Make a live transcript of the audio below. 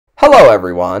Hello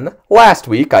everyone! Last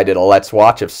week I did a Let's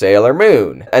Watch of Sailor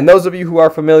Moon, and those of you who are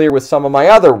familiar with some of my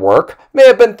other work may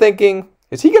have been thinking,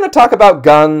 is he going to talk about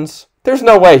guns? There's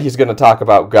no way he's going to talk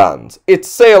about guns. It's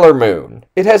Sailor Moon.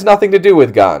 It has nothing to do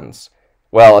with guns.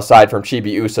 Well, aside from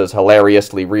Chibi Usa's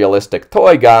hilariously realistic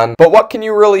toy gun, but what can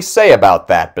you really say about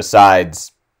that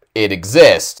besides, it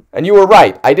exists? And you were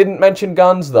right, I didn't mention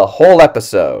guns the whole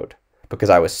episode,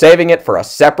 because I was saving it for a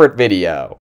separate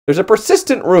video. There's a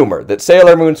persistent rumor that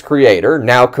Sailor Moon's creator,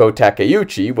 Naoko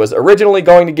Takeuchi, was originally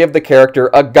going to give the character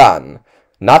a gun.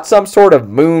 Not some sort of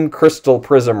moon crystal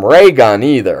prism ray gun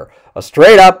either. A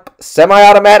straight-up,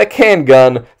 semi-automatic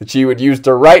handgun that she would use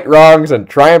to right wrongs and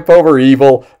triumph over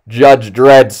evil, Judge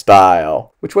Dredd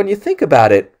style. Which, when you think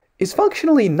about it, is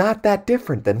functionally not that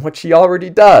different than what she already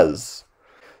does.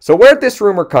 So where'd this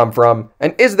rumor come from,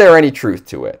 and is there any truth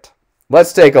to it?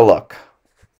 Let's take a look.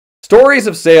 Stories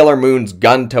of Sailor Moon's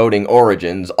gun-toting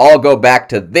origins all go back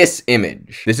to this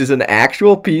image. This is an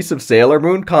actual piece of Sailor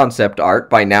Moon concept art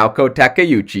by Naoko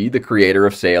Takeuchi, the creator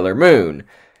of Sailor Moon.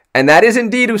 And that is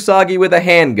indeed Usagi with a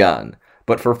handgun.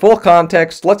 But for full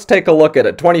context, let's take a look at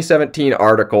a 2017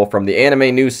 article from the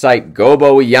anime news site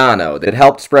Gobo Iano that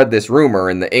helped spread this rumor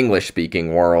in the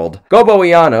English-speaking world. Gobo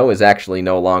Iano is actually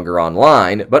no longer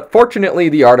online, but fortunately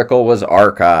the article was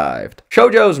archived.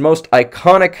 Shoujo's most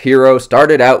iconic hero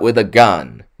started out with a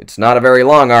gun. It's not a very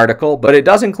long article, but it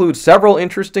does include several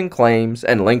interesting claims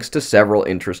and links to several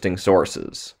interesting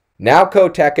sources. Naoko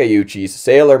Takeuchi's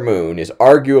Sailor Moon is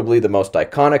arguably the most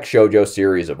iconic shoujo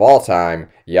series of all time,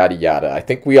 yada yada. I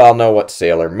think we all know what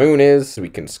Sailor Moon is, so we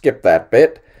can skip that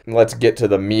bit. Let's get to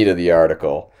the meat of the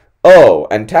article. Oh,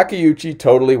 and Takeuchi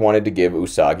totally wanted to give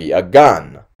Usagi a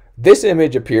gun. This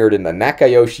image appeared in the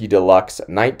Nakayoshi Deluxe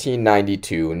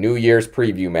 1992 New Year's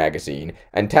Preview magazine,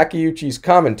 and Takeuchi's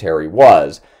commentary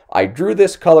was, I drew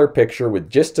this color picture with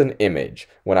just an image,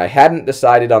 when I hadn't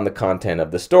decided on the content of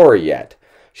the story yet.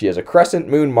 She has a crescent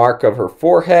moon mark of her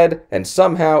forehead, and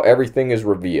somehow everything is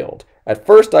revealed. At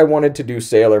first I wanted to do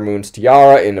Sailor Moon's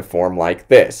tiara in a form like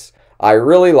this. I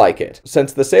really like it.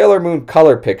 Since the Sailor Moon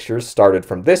color pictures started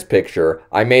from this picture,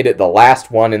 I made it the last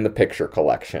one in the picture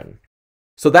collection.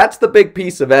 So that's the big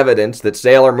piece of evidence that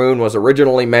Sailor Moon was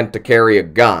originally meant to carry a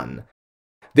gun.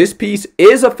 This piece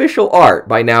is official art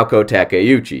by Naoko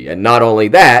Takeuchi, and not only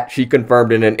that, she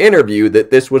confirmed in an interview that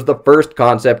this was the first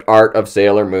concept art of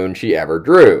Sailor Moon she ever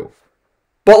drew.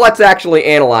 But let's actually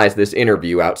analyze this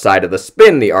interview outside of the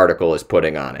spin the article is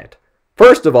putting on it.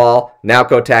 First of all,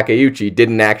 Naoko Takeuchi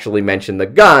didn't actually mention the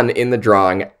gun in the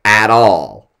drawing at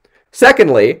all.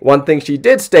 Secondly, one thing she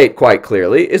did state quite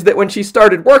clearly is that when she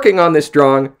started working on this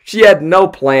drawing, she had no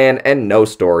plan and no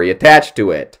story attached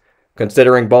to it.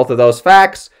 Considering both of those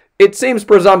facts, it seems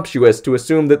presumptuous to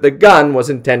assume that the gun was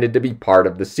intended to be part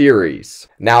of the series.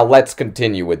 Now let's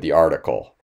continue with the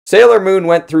article. Sailor Moon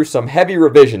went through some heavy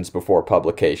revisions before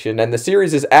publication, and the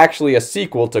series is actually a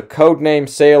sequel to Codename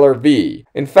Sailor V.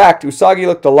 In fact, Usagi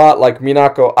looked a lot like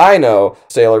Minako Aino,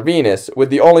 Sailor Venus, with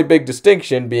the only big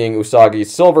distinction being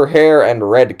Usagi's silver hair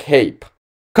and red cape.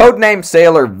 Codename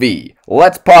Sailor V.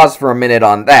 Let's pause for a minute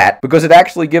on that, because it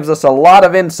actually gives us a lot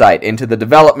of insight into the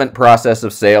development process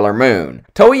of Sailor Moon.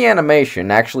 Toei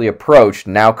Animation actually approached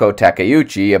Naoko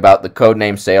Takeuchi about the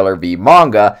Codename Sailor V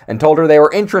manga and told her they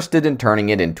were interested in turning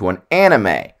it into an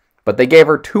anime. But they gave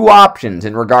her two options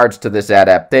in regards to this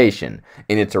adaptation.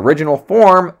 In its original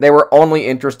form, they were only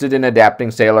interested in adapting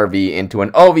Sailor V into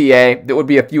an OVA that would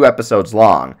be a few episodes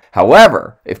long.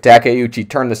 However, if Takeuchi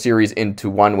turned the series into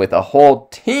one with a whole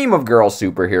team of girl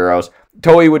superheroes,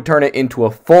 Toei would turn it into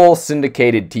a full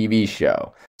syndicated TV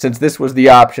show. Since this was the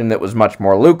option that was much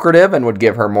more lucrative and would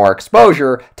give her more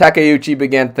exposure, Takeuchi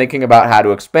began thinking about how to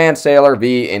expand Sailor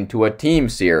V into a team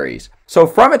series. So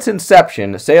from its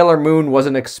inception, Sailor Moon was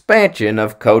an expansion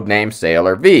of Codename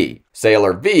Sailor V.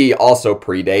 Sailor V also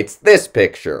predates this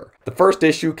picture. The first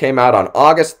issue came out on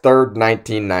August 3rd,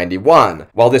 1991,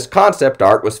 while this concept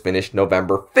art was finished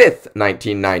November 5th,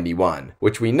 1991,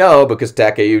 which we know because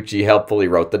Takeuchi helpfully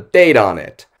wrote the date on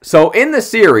it. So in the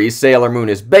series Sailor Moon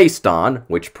is based on,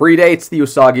 which predates the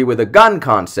Usagi with a gun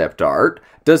concept art,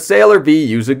 does Sailor V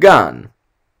use a gun?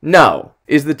 No.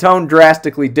 Is the tone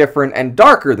drastically different and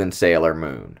darker than Sailor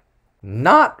Moon?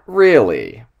 Not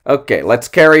really. Okay, let's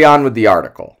carry on with the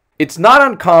article. It's not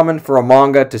uncommon for a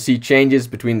manga to see changes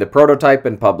between the prototype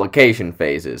and publication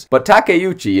phases, but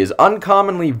Takeuchi is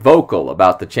uncommonly vocal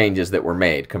about the changes that were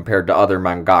made compared to other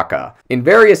mangaka. In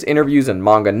various interviews and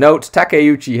manga notes,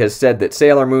 Takeuchi has said that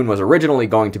Sailor Moon was originally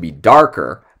going to be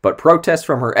darker, but protests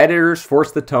from her editors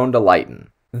forced the tone to lighten.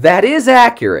 That is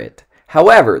accurate.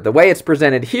 However, the way it's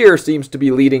presented here seems to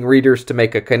be leading readers to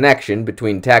make a connection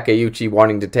between Takeuchi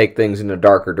wanting to take things in a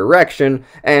darker direction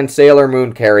and Sailor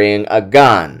Moon carrying a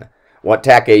gun. What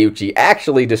Takeuchi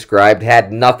actually described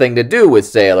had nothing to do with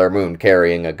Sailor Moon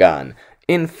carrying a gun.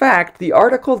 In fact, the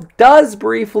article does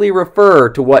briefly refer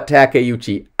to what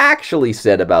Takeuchi actually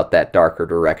said about that darker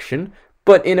direction,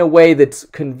 but in a way that's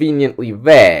conveniently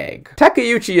vague.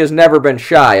 Takeuchi has never been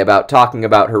shy about talking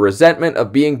about her resentment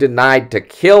of being denied to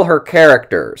kill her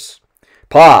characters.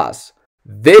 Pause.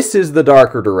 This is the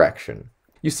darker direction.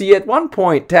 You see, at one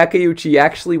point, Takeuchi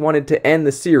actually wanted to end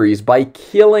the series by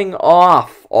killing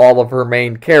off all of her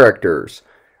main characters,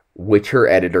 which her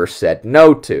editor said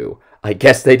no to. I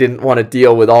guess they didn't want to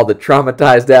deal with all the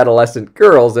traumatized adolescent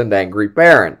girls and angry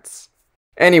parents.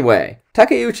 Anyway,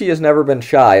 Takeuchi has never been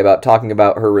shy about talking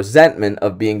about her resentment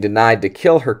of being denied to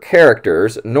kill her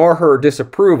characters, nor her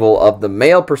disapproval of the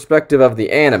male perspective of the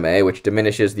anime, which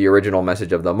diminishes the original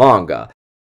message of the manga.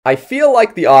 I feel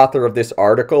like the author of this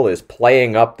article is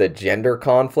playing up the gender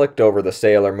conflict over the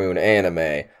Sailor Moon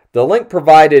anime. The link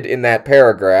provided in that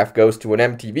paragraph goes to an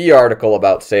MTV article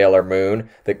about Sailor Moon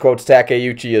that quotes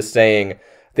Takeuchi as saying,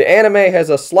 "The anime has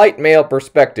a slight male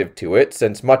perspective to it,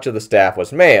 since much of the staff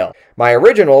was male. My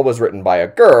original was written by a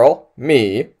girl,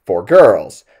 me, for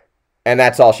girls." And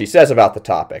that's all she says about the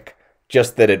topic.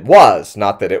 Just that it was,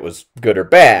 not that it was good or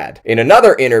bad. In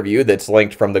another interview that's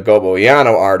linked from the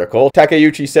Goboyano article,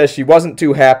 Takeuchi says she wasn't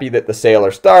too happy that the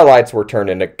Sailor Starlights were turned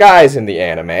into guys in the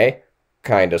anime.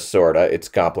 Kinda, sorta, it's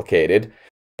complicated.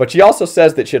 But she also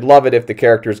says that she'd love it if the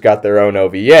characters got their own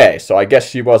OVA, so I guess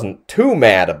she wasn't too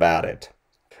mad about it.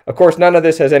 Of course, none of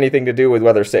this has anything to do with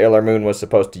whether Sailor Moon was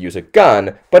supposed to use a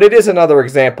gun, but it is another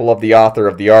example of the author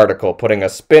of the article putting a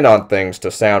spin on things to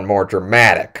sound more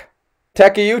dramatic.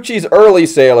 Takeuchi's early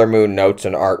Sailor Moon notes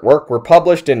and artwork were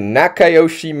published in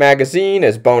Nakayoshi magazine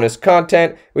as bonus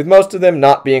content, with most of them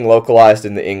not being localized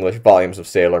in the English volumes of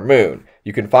Sailor Moon.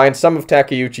 You can find some of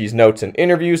Takeuchi's notes and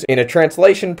interviews in a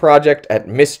translation project at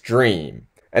Miss Dream.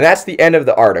 And that's the end of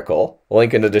the article.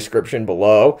 Link in the description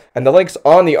below. And the links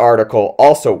on the article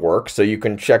also work, so you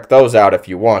can check those out if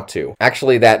you want to.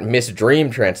 Actually, that Miss Dream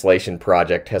translation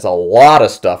project has a lot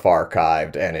of stuff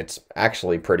archived, and it's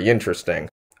actually pretty interesting.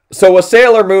 So was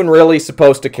Sailor Moon really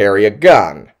supposed to carry a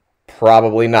gun?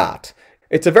 Probably not.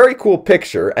 It's a very cool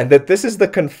picture, and that this is the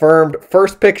confirmed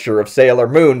first picture of Sailor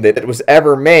Moon that was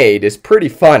ever made is pretty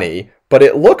funny, but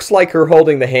it looks like her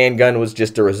holding the handgun was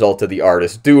just a result of the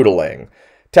artist doodling.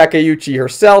 Takeuchi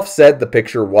herself said the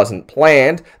picture wasn't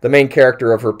planned, the main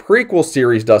character of her prequel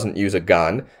series doesn't use a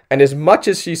gun, and as much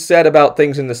as she said about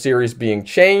things in the series being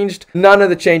changed, none of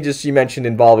the changes she mentioned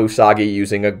involve Usagi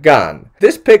using a gun.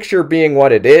 This picture being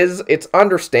what it is, it's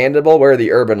understandable where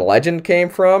the urban legend came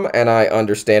from, and I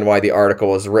understand why the article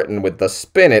was written with the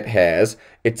spin it has.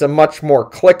 It's a much more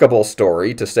clickable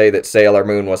story to say that Sailor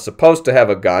Moon was supposed to have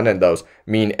a gun and those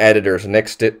mean editors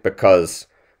nixed it because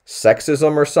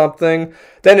sexism or something,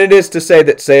 than it is to say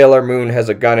that Sailor Moon has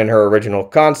a gun in her original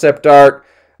concept art,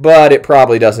 but it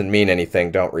probably doesn't mean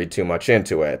anything, don't read too much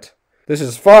into it. This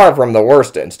is far from the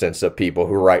worst instance of people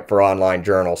who write for online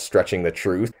journals stretching the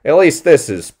truth. At least this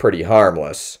is pretty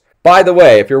harmless. By the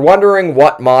way, if you're wondering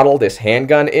what model this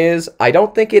handgun is, I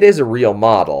don't think it is a real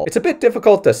model. It's a bit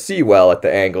difficult to see well at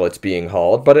the angle it's being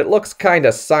hauled, but it looks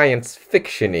kinda science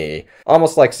fiction-y,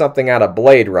 almost like something out of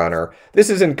Blade Runner. This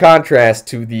is in contrast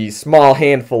to the small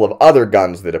handful of other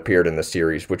guns that appeared in the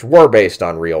series, which were based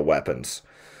on real weapons.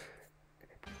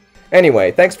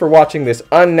 Anyway, thanks for watching this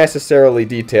unnecessarily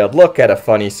detailed look at a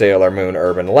funny Sailor Moon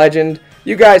urban legend.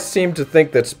 You guys seemed to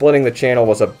think that splitting the channel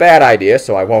was a bad idea,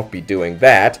 so I won't be doing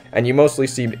that, and you mostly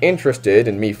seemed interested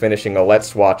in me finishing a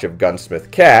Let's Watch of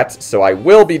Gunsmith Cats, so I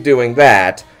will be doing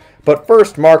that. But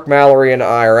first, Mark Mallory and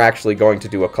I are actually going to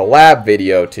do a collab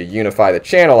video to unify the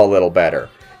channel a little better.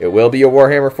 It will be a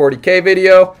Warhammer 40k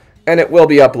video, and it will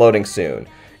be uploading soon.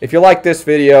 If you like this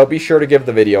video, be sure to give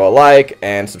the video a like,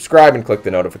 and subscribe and click the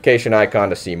notification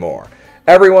icon to see more.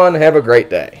 Everyone, have a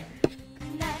great day.